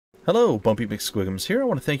Hello, Bumpy McSquigums here. I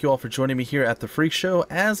want to thank you all for joining me here at the Freak Show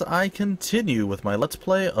as I continue with my Let's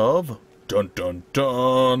Play of Dun Dun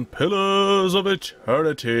Dun Pillars of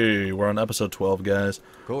Eternity. We're on episode 12, guys.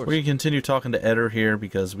 Of course. We're going to continue talking to Eder here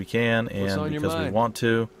because we can and because we want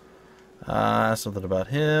to. Something about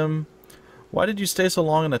him. Why did you stay so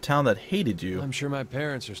long in a town that hated you? I'm sure my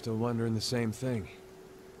parents are still wondering the same thing.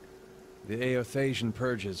 The Aothasian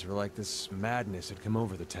purges were like this madness had come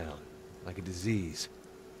over the town, like a disease.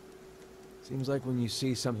 Seems like when you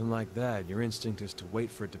see something like that, your instinct is to wait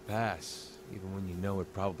for it to pass, even when you know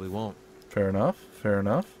it probably won't. Fair enough, fair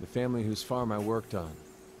enough. The family whose farm I worked on,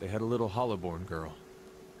 they had a little Hollowborn girl.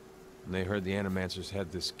 And they heard the Animancers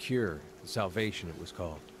had this cure, salvation it was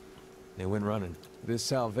called. They went running. This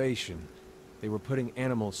salvation, they were putting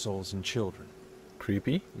animal souls in children.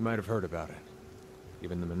 Creepy. You might have heard about it.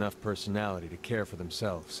 Giving them enough personality to care for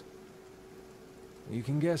themselves. You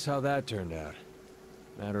can guess how that turned out.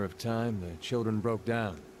 Matter of time, the children broke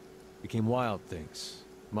down. Became wild things.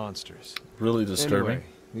 Monsters. Really disturbing. Anyway,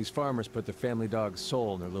 these farmers put the family dog's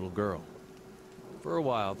soul in their little girl. For a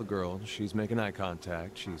while, the girl, she's making eye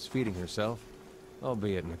contact, she's feeding herself,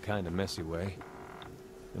 albeit in a kind of messy way.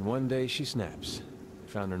 And one day she snaps.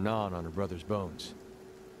 They found her gnawing on her brother's bones.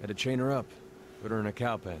 Had to chain her up, put her in a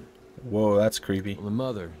cow pen. Whoa, that's creepy. Well, the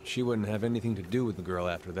mother, she wouldn't have anything to do with the girl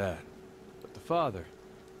after that. But the father,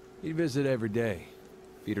 he'd visit every day.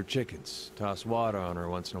 Feed her chickens, toss water on her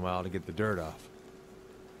once in a while to get the dirt off.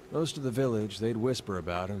 Most of the village, they'd whisper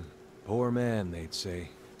about him. Poor man, they'd say.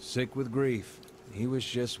 Sick with grief. He was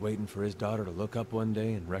just waiting for his daughter to look up one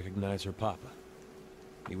day and recognize her papa.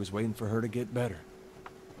 He was waiting for her to get better.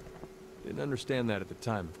 Didn't understand that at the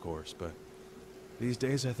time, of course, but these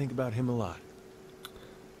days I think about him a lot.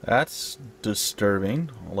 That's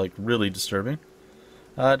disturbing. Like, really disturbing.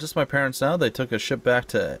 Just my parents now. They took a ship back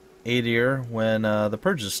to Adir when the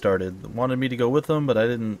purges started. Wanted me to go with them, but I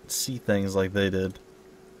didn't see things like they did.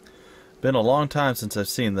 Been a long time since I've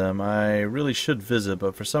seen them. I really should visit,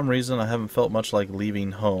 but for some reason I haven't felt much like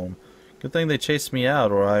leaving home. Good thing they chased me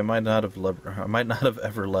out, or I might not have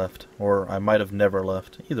ever left, or I might have never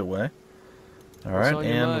left. Either way. All right,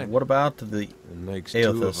 and what about the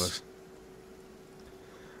Aothas?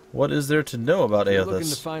 What is there to know about Aothas? If you're looking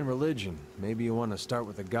to find religion, maybe you want to start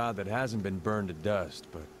with a god that hasn't been burned to dust,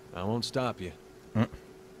 but I won't stop you.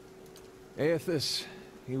 Aothas,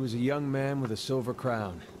 he was a young man with a silver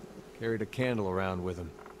crown. Carried a candle around with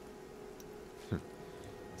him.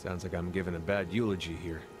 Sounds like I'm giving a bad eulogy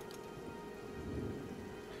here.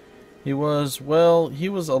 He was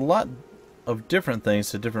a lot of different things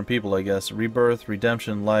to different people, I guess. Rebirth,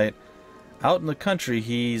 redemption, light. Out in the country,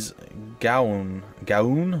 he's Gaun,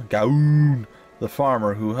 the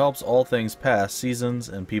farmer who helps all things pass, seasons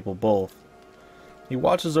and people both. He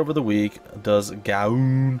watches over the weak, does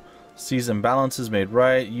Gaun, sees imbalances made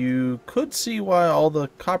right. You could see why all the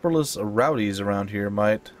copperless rowdies around here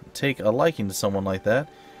might take a liking to someone like that.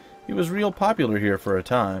 He was real popular here for a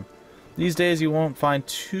time. These days you won't find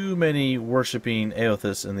too many worshipping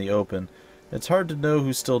Aothas in the open. It's hard to know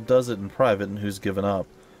who still does it in private and who's given up.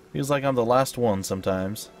 Feels like I'm the last one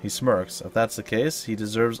sometimes. He smirks. If that's the case, he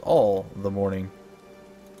deserves all the mourning.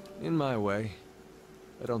 In my way.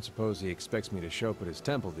 I don't suppose he expects me to show up at his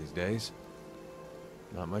temple these days.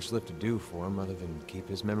 Not much left to do for him other than keep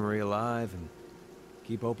his memory alive and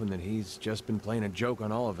keep hoping that he's just been playing a joke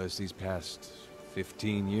on all of us these past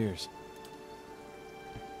 15 years.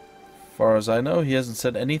 Far as I know, he hasn't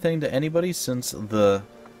said anything to anybody since the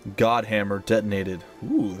Godhammer detonated.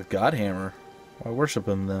 Ooh, the Godhammer. Why worship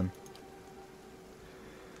him then?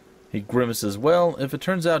 He grimaces. Well, if it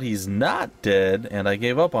turns out he's not dead and I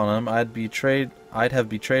gave up on him, I'd have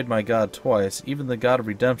betrayed my god twice. Even the god of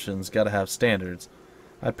redemption's got to have standards.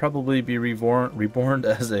 I'd probably be reborn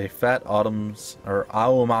as a fat Aomau's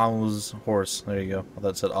horse. There you go. I thought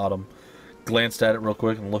it said autumn. Glanced at it real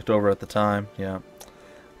quick and looked over at the time. Yeah.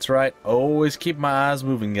 That's right. Always keep my eyes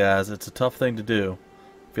moving, guys. It's a tough thing to do.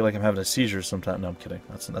 I feel like I'm having a seizure sometimes. No, I'm kidding.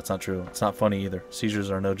 That's not true. It's not funny either. Seizures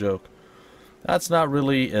are no joke. That's not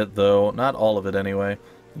really it, though. Not all of it, anyway.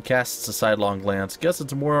 He casts a sidelong glance. Guess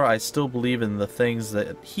it's more I still believe in the things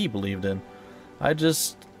that he believed in. I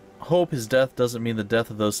just hope his death doesn't mean the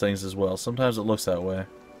death of those things as well. Sometimes it looks that way.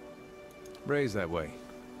 Raised that way.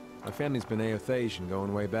 My family's been Aothasian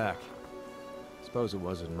going way back. Suppose it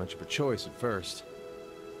wasn't much of a choice at first.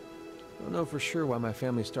 Don't know for sure why my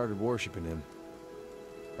family started worshipping him.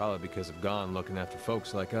 Probably because of Gon looking after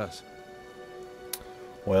folks like us.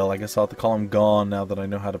 Well, I guess I'll have to call him Gon now that I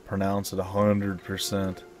know how to pronounce it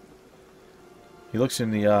 100%. He looks you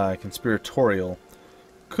in the eye, conspiratorial.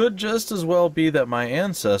 Could just as well be that my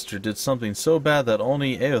ancestor did something so bad that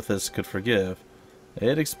only Aothis could forgive.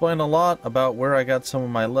 It explained a lot about where I got some of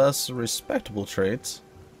my less respectable traits.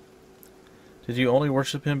 Did you only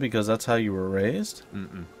worship him because that's how you were raised?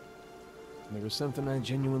 Mm-mm. There was something I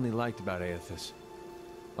genuinely liked about Aothis.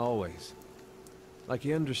 Always. Like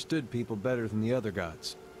he understood people better than the other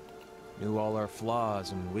gods. Knew all our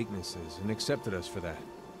flaws and weaknesses and accepted us for that.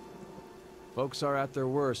 Folks are at their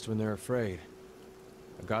worst when they're afraid.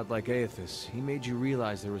 A god like Aothis, he made you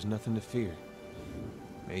realize there was nothing to fear.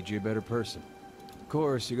 Made you a better person. Of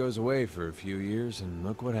course, he goes away for a few years, and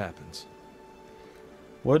look what happens.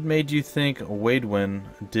 What made you think Waidwen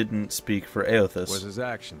didn't speak for Aothis? Was his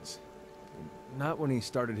actions. Not when he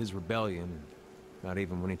started his rebellion, and not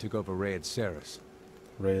even when he took over Rayed Saris.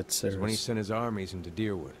 Rayed Saris. When he sent his armies into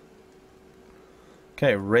Deerwood.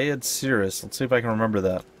 Okay, Rayed Saris. Let's see if I can remember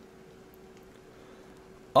that.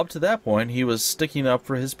 Up to that point, he was sticking up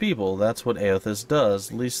for his people. That's what Aothis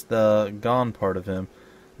does, at least the Gon part of him.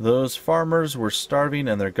 Those farmers were starving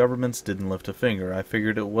and their governments didn't lift a finger. I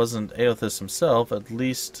figured it wasn't Aothis himself, at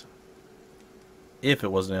least... If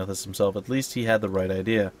it wasn't Aothis himself, at least he had the right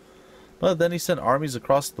idea. But then he sent armies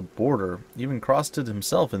across the border, even crossed it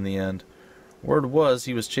himself in the end. Word was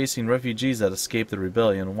he was chasing refugees that escaped the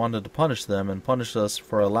rebellion, wanted to punish them, and punish us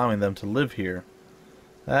for allowing them to live here.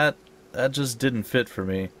 That just didn't fit for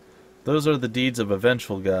me. Those are the deeds of a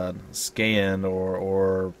vengeful god, Skaen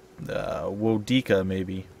or Wodika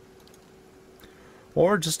maybe.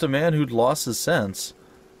 Or just a man who'd lost his sense.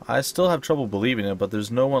 I still have trouble believing it, but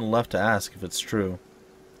there's no one left to ask if it's true.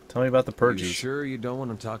 Tell me about the purges. You sure you don't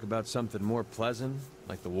want to talk about something more pleasant?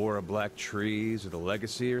 Like the War of Black Trees or the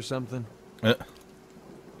Legacy or something?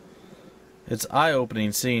 It's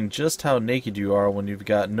eye-opening seeing just how naked you are when you've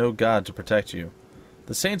got no god to protect you.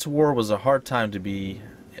 The Saints' War was a hard time to be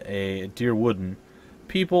a Deerwooden.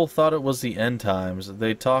 People thought it was the end times.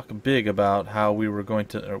 They talk big about how we were going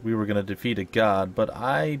to defeat a god, but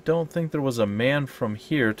I don't think there was a man from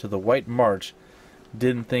here to the White March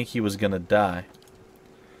didn't think he was going to die.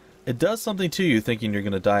 It does something to you thinking you're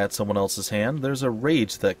going to die at someone else's hand. There's a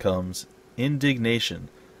rage that comes. Indignation.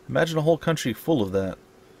 Imagine a whole country full of that.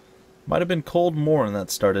 Might have been Cold Morn that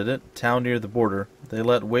started it, town near the border. They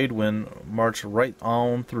let Waidwen march right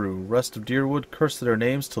on through. Rest of Deerwood cursed their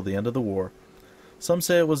names till the end of the war. Some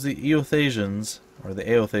say it was the Eothasians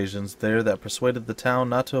there that persuaded the town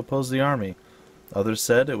not to oppose the army. Others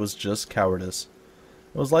said it was just cowardice.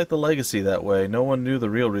 It was like the Legacy that way. No one knew the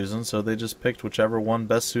real reason, so they just picked whichever one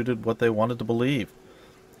best suited what they wanted to believe.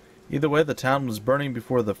 Either way, the town was burning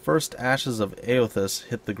before the first ashes of Aothis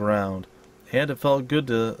hit the ground, and it felt good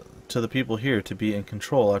to the people here to be in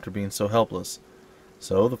control after being so helpless.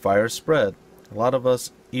 So the fire spread. A lot of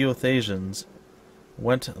us Eothasians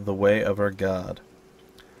went the way of our god.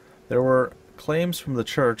 There were claims from the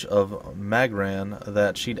church of Magran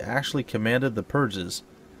that she'd actually commanded the purges.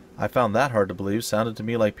 I found that hard to believe. Sounded to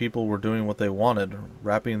me like people were doing what they wanted,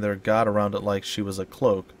 wrapping their god around it like she was a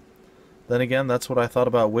cloak. Then again, that's what I thought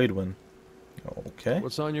about Waidwen. Okay.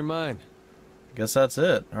 What's on your mind? Guess that's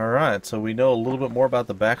it. Alright, so we know a little bit more about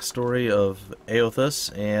the backstory of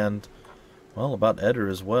Aothis and, well, about Eder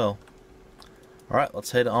as well. Alright,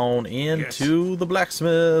 let's head on into the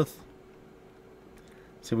blacksmith.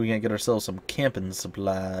 See if we can get ourselves some camping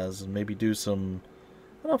supplies and maybe do some...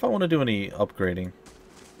 I don't know if I want to do any upgrading.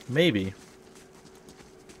 Maybe.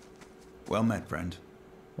 Well met, friend.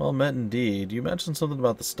 Well met indeed. You mentioned something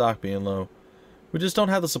about the stock being low. We just don't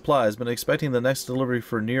have the supplies. Been expecting the next delivery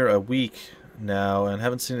for near a week now and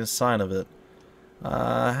haven't seen a sign of it.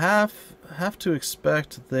 Have to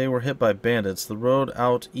expect they were hit by bandits. The road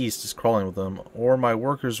out east is crawling with them, or my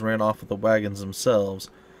workers ran off with the wagons themselves,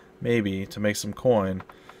 maybe to make some coin.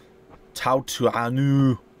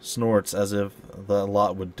 Tautuanu snorts as if the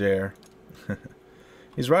lot would dare.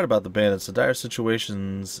 He's right about the bandits. The dire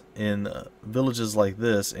situations in villages like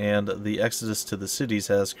this and the exodus to the cities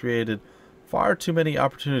has created far too many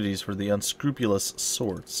opportunities for the unscrupulous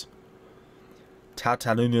sorts.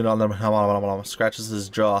 Tatanun scratches his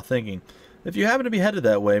jaw, thinking, if you happen to be headed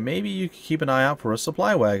that way, maybe you could keep an eye out for a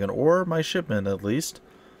supply wagon, or my shipment at least.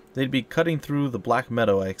 They'd be cutting through the Black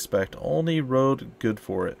Meadow, I expect. Only good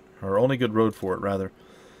road for it, rather.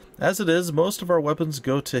 As it is, most of our weapons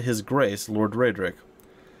go to His Grace, Lord Raedric.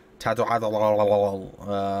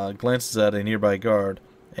 Glances at a nearby guard,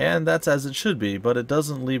 and that's as it should be, but it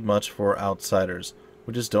doesn't leave much for outsiders.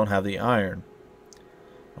 We just don't have the iron.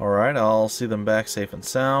 Alright, I'll see them back safe and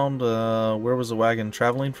sound. Where was the wagon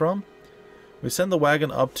traveling from? We send the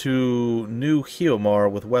wagon up to New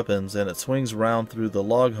Hiomar with weapons, and it swings round through the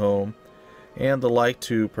log home and the like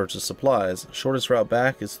to purchase supplies. Shortest route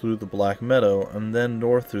back is through the Black Meadow, and then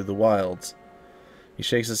north through the wilds. He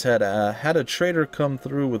shakes his head. Had a trader come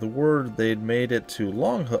through with word they'd made it to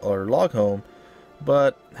Logholm,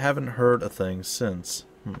 but haven't heard a thing since.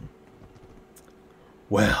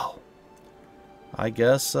 Well, I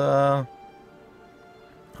guess I'll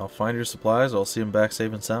find your supplies. I'll see them back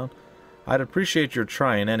safe and sound. I'd appreciate your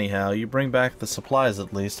trying anyhow. You bring back the supplies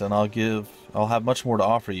at least, and I'll have much more to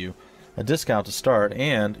offer you. A discount to start,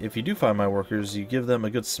 and if you do find my workers, you give them a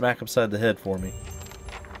good smack upside the head for me.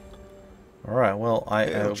 Alright, well,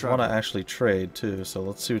 I want to actually trade too, so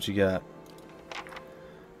let's see what you got.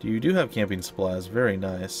 You do have camping supplies, very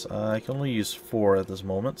nice. I can only use 4 at this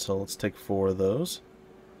moment, so let's take 4 of those.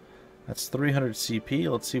 That's 300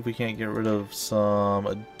 CP. Let's see if we can't get rid of some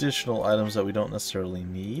additional items that we don't necessarily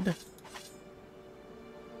need.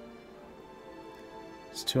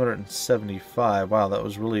 It's 275. Wow, that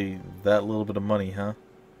was really that little bit of money, huh?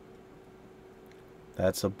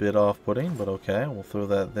 That's a bit off-putting, but okay. We'll throw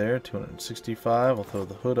that there. 265. We'll throw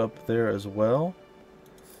the hood up there as well.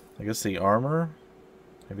 I guess the armor.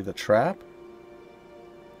 Maybe the trap.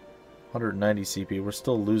 190 CP. We're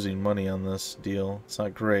still losing money on this deal. It's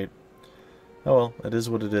not great. Oh well, it is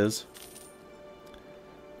what it is.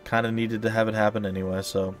 Kind of needed to have it happen anyway,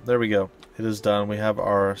 so there we go. It is done. We have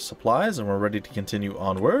our supplies, and we're ready to continue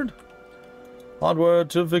onward. Onward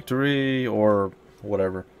to victory, or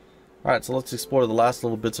whatever. Alright, so let's explore the last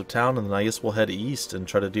little bits of town, and then I guess we'll head east and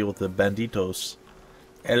try to deal with the banditos.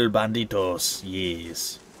 El banditos,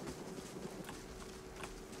 yes.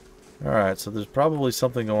 Alright, so there's probably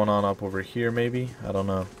something going on up over here, maybe? I don't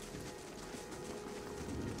know.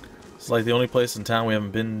 It's like the only place in town we haven't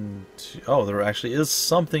been to. Oh, there actually is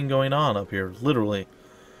something going on up here, literally.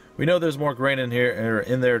 We know there's more grain in here,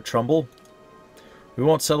 in there, Trumbull. We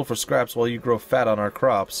won't settle for scraps while you grow fat on our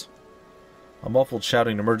crops. A muffled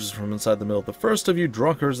shouting emerges from inside the mill. The first of you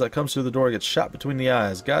drunkards that comes through the door gets shot between the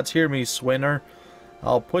eyes. Gods hear me, Swainer.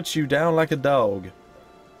 I'll put you down like a dog.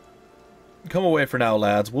 Come away for now,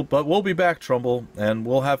 lads. But we'll be back, Trumbull, and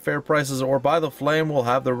we'll have fair prices, or by the flame, we'll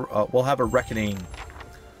have a reckoning.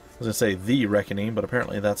 I was going to say the reckoning, but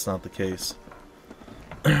apparently that's not the case.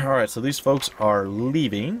 Alright, so these folks are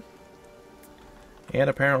leaving. And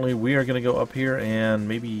apparently we are going to go up here and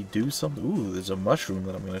maybe do something. Ooh, there's a mushroom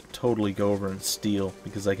that I'm going to totally go over and steal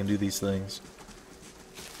because I can do these things.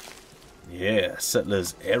 Yeah,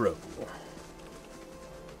 Settler's Arrow.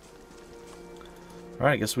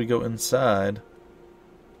 Alright, I guess we go inside.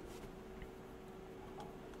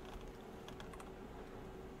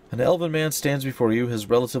 An elven man stands before you. His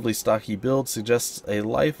relatively stocky build suggests a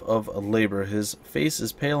life of labor. His face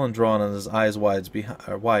is pale and drawn, and his eyes wide.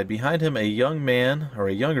 Behind him, a young man, or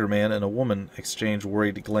a younger man, and a woman exchange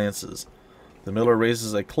worried glances. The miller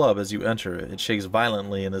raises a club as you enter. It shakes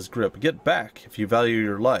violently in his grip. Get back, if you value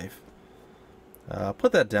your life.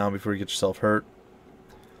 Put that down before you get yourself hurt.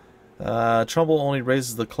 Trumbull only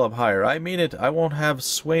raises the club higher. I mean it. I won't have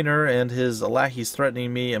Swainer and his lackeys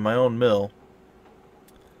threatening me in my own mill.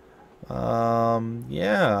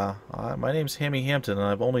 Yeah. My name's Hammy Hampton, and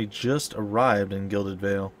I've only just arrived in Gilded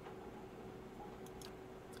Vale.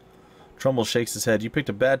 Trumbull shakes his head. You picked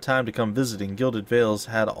a bad time to come visiting. Gilded Vale's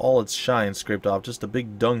had all its shine scraped off, just a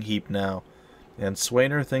big dung heap now. And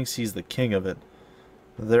Swainer thinks he's the king of it.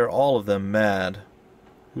 They're all of them mad.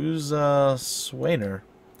 Who's, Swainer?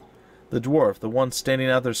 The dwarf, the one standing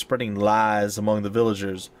out there spreading lies among the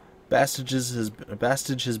villagers. Bastage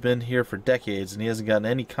has been here for decades, and he hasn't gotten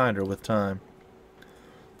any kinder with time.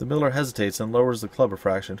 The miller hesitates and lowers the club a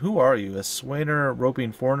fraction. Who are you? Is Swainer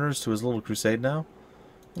roping foreigners to his little crusade now?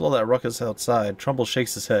 With all that ruckus outside, Trumbull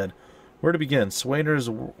shakes his head. Where to begin? Swainer's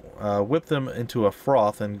whipped them into a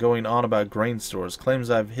froth and going on about grain stores. Claims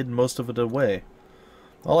I've hidden most of it away.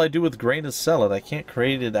 All I do with grain is sell it. I can't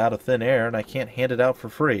create it out of thin air, and I can't hand it out for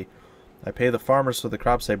free. I pay the farmers for the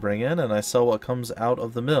crops they bring in, and I sell what comes out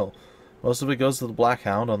of the mill. Most of it goes to the Black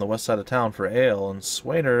Hound on the west side of town for ale, and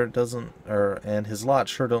Swainer doesn't, and his lot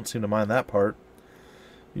sure don't seem to mind that part.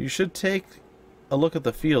 You should take a look at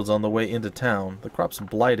the fields on the way into town. The crop's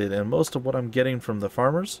blighted, and most of what I'm getting from the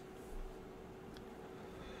farmers.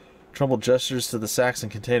 Trumbull gestures to the sacks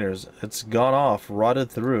and containers. It's gone off,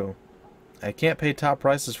 rotted through. I can't pay top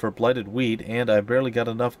prices for blighted wheat, and I've barely got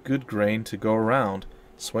enough good grain to go around.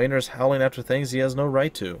 Swainer's howling after things he has no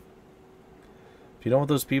right to. If you don't want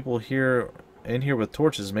those people in here with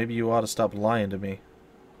torches, maybe you ought to stop lying to me.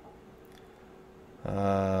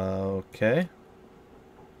 Okay.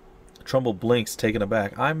 Trumbull blinks, taken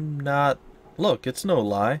aback. I'm not... Look, it's no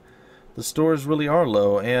lie. The stores really are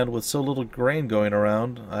low, and with so little grain going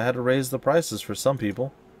around, I had to raise the prices for some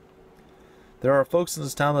people. There are folks in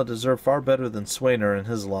this town that deserve far better than Swainer and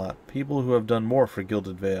his lot. People who have done more for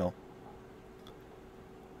Gilded Vale.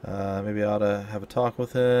 Maybe I ought to have a talk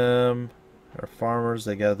with him. There are farmers,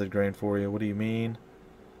 they gather the grain for you. What do you mean?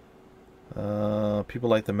 People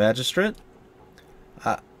like the magistrate?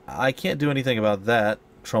 I can't do anything about that,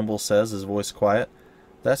 Trumbull says, his voice quiet.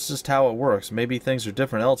 That's just how it works. Maybe things are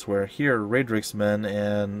different elsewhere. Here, Raedric's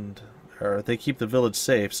men they keep the village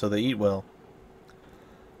safe, so they eat well.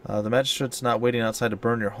 The magistrate's not waiting outside to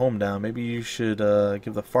burn your home down. Maybe you should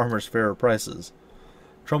give the farmers fairer prices.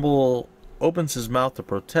 Trumbull opens his mouth to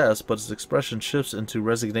protest, but his expression shifts into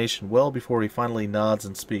resignation well before he finally nods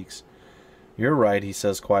and speaks. You're right, he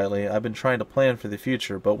says quietly. I've been trying to plan for the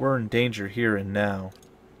future, but we're in danger here and now.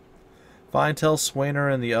 Fine, tell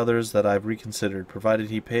Swainer and the others that I've reconsidered, provided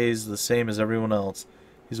he pays the same as everyone else.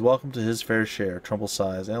 He's welcome to his fair share, Trumbull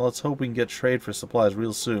sighs, and let's hope we can get trade for supplies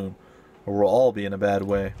real soon, or we'll all be in a bad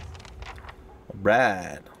way.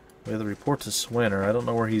 Brad. We have to report to Swainer. I don't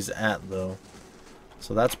know where he's at, though.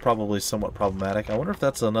 So that's probably somewhat problematic. I wonder if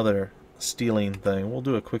that's another stealing thing. We'll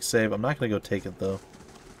do a quick save. I'm not going to go take it, though.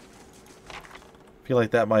 I feel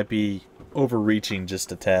like that might be overreaching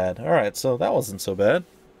just a tad. Alright, so that wasn't so bad.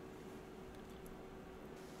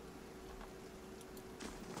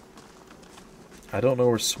 I don't know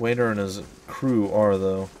where Swainer and his crew are,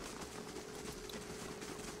 though.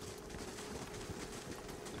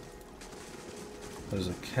 There's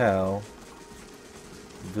a cow.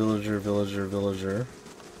 Villager, villager, villager.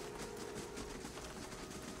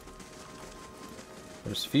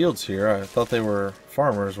 There's fields here. I thought they were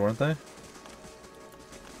farmers, weren't they?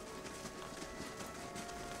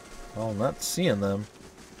 Well, I'm not seeing them.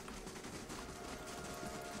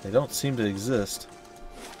 They don't seem to exist.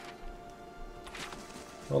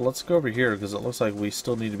 Well, let's go over here, because it looks like we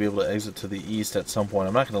still need to be able to exit to the east at some point.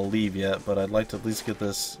 I'm not going to leave yet, but I'd like to at least get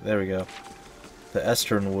this... There we go. The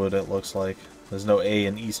Eastern Wood, it looks like. There's no A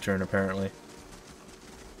in Eastern, apparently.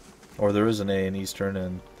 Or there is an A in Eastern,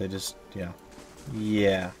 and they just... Yeah.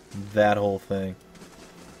 Yeah. That whole thing.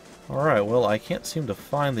 Alright, well, I can't seem to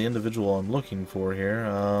find the individual I'm looking for here.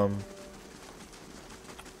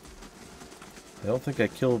 I don't think I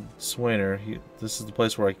killed Swainer. This is the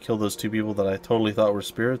place where I killed those two people that I totally thought were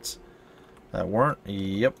spirits. That weren't?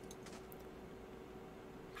 Yep.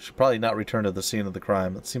 Should probably not return to the scene of the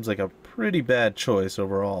crime. That seems like a pretty bad choice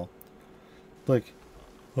overall. Like,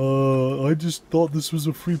 I just thought this was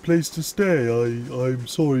a free place to stay. I'm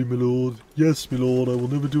sorry, my lord. Yes, my lord, I will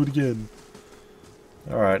never do it again.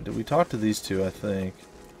 Alright, did we talk to these two, I think?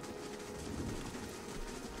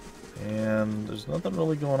 And there's nothing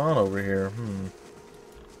really going on over here.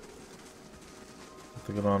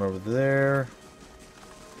 Nothing going on over there.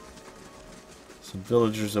 Some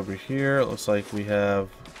villagers over here. It looks like we have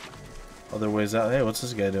other ways out. Hey, what's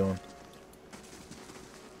this guy doing?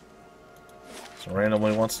 Just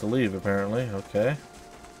randomly wants to leave, apparently. Okay.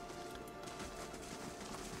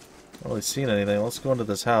 Not really seen anything. Let's go into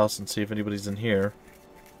this house and see if anybody's in here.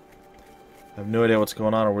 I have no idea what's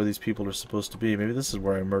going on or where these people are supposed to be. Maybe this is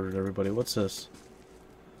where I murdered everybody. What's this?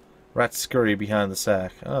 Rats scurry behind the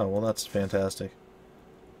sack. Oh, well, that's fantastic.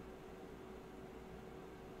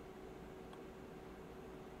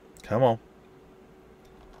 Come on.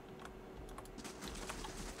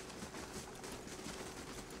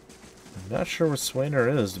 I'm not sure where Swainer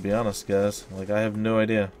is, to be honest, guys. Like, I have no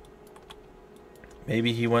idea.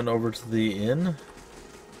 Maybe he went over to the inn?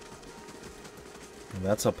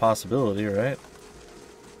 That's a possibility, right?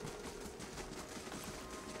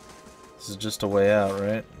 This is just a way out,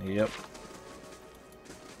 right? Yep.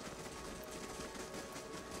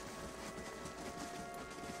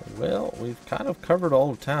 Well, we've kind of covered all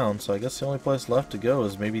of town, so I guess the only place left to go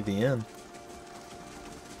is maybe the inn.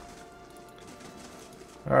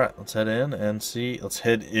 Alright, let's head in and see. Let's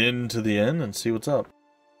head into the inn and see what's up.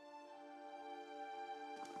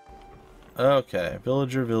 Okay,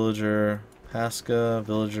 villager, villager. Pasca,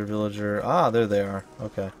 villager, villager. Ah, there they are.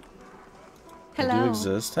 Okay. Hello. They do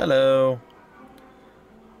exist. Hello.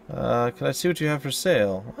 Can I see what you have for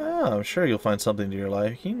sale? Ah, I'm sure you'll find something to your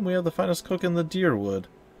liking. We have the finest cook in the Deerwood.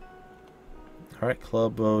 Alright,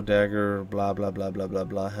 club, bow, dagger, blah, blah, blah, blah, blah,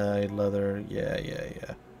 blah, hide, leather. Yeah, yeah,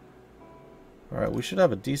 yeah. Alright, we should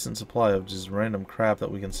have a decent supply of just random crap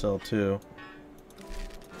that we can sell, too.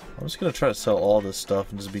 I'm just going to try to sell all this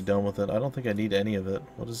stuff and just be done with it. I don't think I need any of it.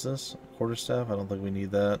 What is this? Quarterstaff? I don't think we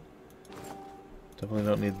need that. Definitely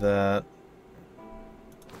don't need that.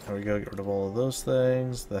 There we go. Get rid of all of those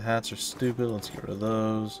things. The hats are stupid. Let's get rid of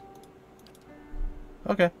those.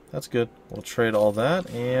 Okay, that's good. We'll trade all that,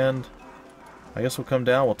 and I guess we'll come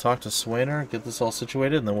down, we'll talk to Swainer, get this all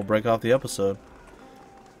situated, and then we'll break off the episode.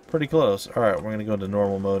 Pretty close. Alright, we're going to go into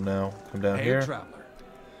normal mode now. Come down here. Traveler.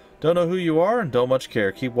 Don't know who you are and don't much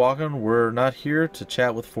care. Keep walking. We're not here to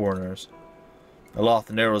chat with foreigners.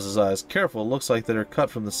 Aloth narrows his eyes. Careful, looks like they're cut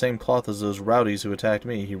from the same cloth as those rowdies who attacked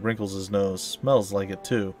me. He wrinkles his nose. Smells like it,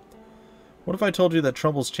 too. What if I told you that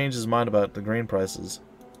Trumbull's changed his mind about the grain prices?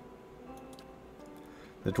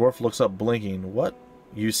 The dwarf looks up, blinking. What?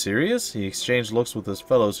 You serious? He exchanged looks with his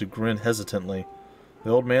fellows, who grinned hesitantly.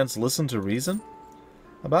 The old man's listened to reason?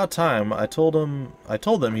 About time. I told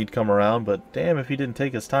them he'd come around, but damn if he didn't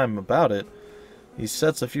take his time about it. He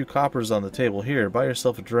sets a few coppers on the table. Here, buy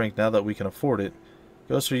yourself a drink now that we can afford it.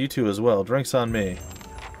 Goes for you two as well. Drinks on me.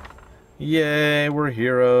 Yay, we're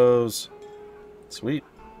heroes. Sweet.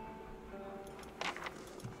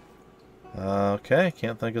 Okay,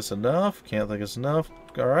 can't thank us enough. Can't thank us enough.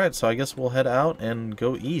 Alright, so I guess we'll head out and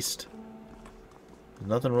go east. There's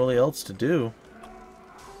nothing really else to do.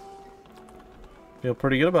 Feel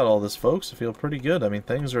pretty good about all this, folks. I feel pretty good. I mean,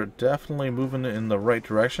 things are definitely moving in the right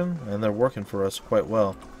direction, and they're working for us quite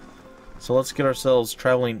well. So let's get ourselves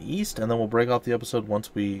traveling east, and then we'll break off the episode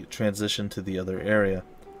once we transition to the other area.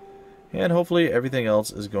 And hopefully everything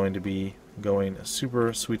else is going to be going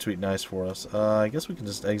super sweet nice for us. I guess we can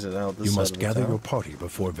just exit out this side of the town. You must gather your party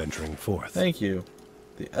before venturing forth. Thank you.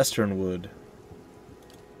 The Estern Wood.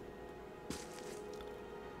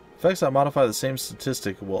 Effects that modify the same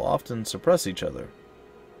statistic will often suppress each other.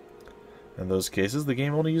 In those cases, the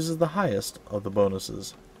game only uses the highest of the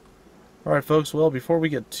bonuses. Alright folks, well, before we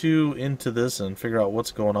get too into this and figure out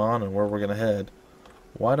what's going on and where we're going to head,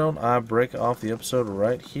 why don't I break off the episode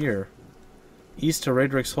right here? East to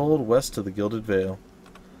Raedric's Hold, west to the Gilded Vale.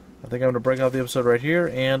 I think I'm going to break off the episode right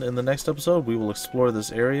here, and in the next episode we will explore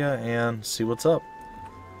this area and see what's up.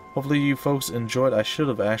 Hopefully you folks enjoyed. I should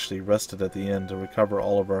have actually rested at the end to recover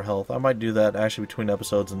all of our health. I might do that actually between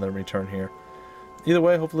episodes and then return here. Either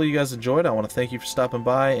way, hopefully you guys enjoyed. I want to thank you for stopping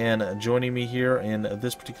by and joining me here in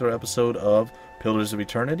this particular episode of Pillars of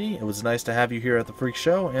Eternity. It was nice to have you here at the Freak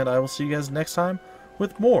Show, and I will see you guys next time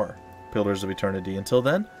with more Pillars of Eternity. Until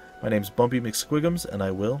then, my name's Bumpy McSquigums, and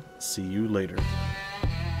I will see you later.